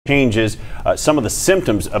changes. Some of the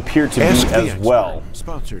symptoms appear to be as well.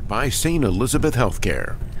 Sponsored by St. Elizabeth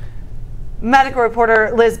Healthcare. Medical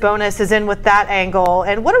reporter Liz Bonus is in with that angle.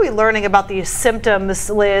 And what are we learning about these symptoms,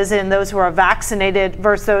 Liz, in those who are vaccinated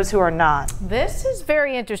versus those who are not? This is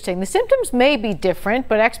very interesting. The symptoms may be different,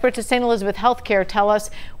 but experts at St. Elizabeth Healthcare tell us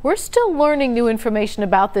we're still learning new information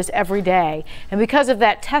about this every day. And because of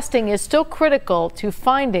that, testing is still critical to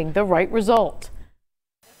finding the right result.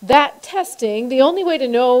 That testing, the only way to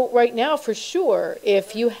know right now for sure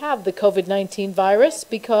if you have the COVID-19 virus,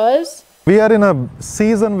 because we are in a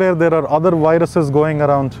season where there are other viruses going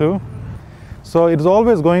around too. So it's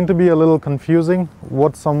always going to be a little confusing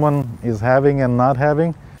what someone is having and not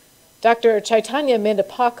having. Dr. Chaitanya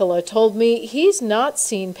Mandapakala told me he's not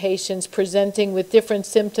seen patients presenting with different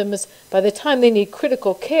symptoms by the time they need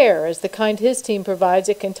critical care, as the kind his team provides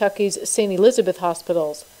at Kentucky's St. Elizabeth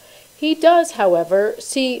hospitals. He does, however,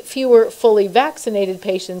 see fewer fully vaccinated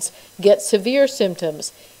patients get severe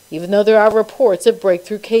symptoms, even though there are reports of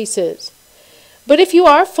breakthrough cases. But if you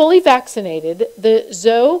are fully vaccinated, the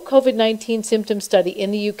ZOE COVID-19 symptom study in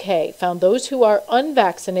the UK found those who are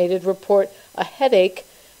unvaccinated report a headache,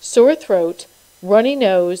 sore throat, runny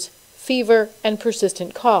nose, fever, and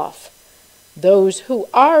persistent cough. Those who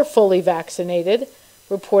are fully vaccinated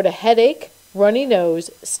report a headache, runny nose,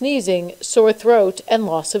 sneezing, sore throat, and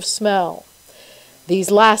loss of smell.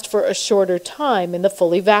 These last for a shorter time in the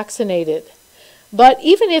fully vaccinated. But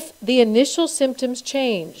even if the initial symptoms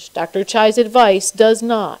change, Dr. Chai's advice does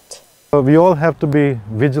not. We all have to be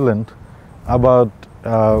vigilant about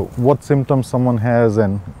what symptoms someone has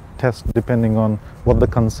and test depending on what the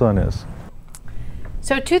concern is.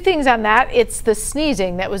 So two things on that. It's the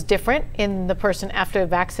sneezing that was different in the person after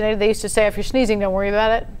vaccinated. They used to say, if you're sneezing, don't worry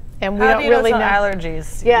about it. And we don't really know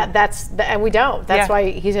allergies. Yeah, and we don't. That's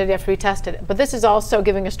why he said you have to be tested. But this is also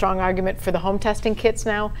giving a strong argument for the home testing kits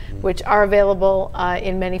now, which are available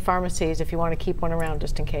in many pharmacies if you want to keep one around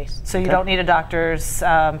just in case. So you don't need a doctor's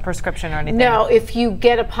prescription or anything? No, if you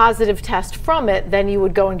get a positive test from it, then you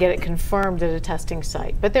would go and get it confirmed at a testing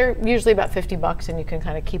site. But they're usually about $50 and you can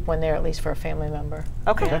kind of keep one there at least for a family member.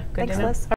 Okay, yeah, thanks, Liz.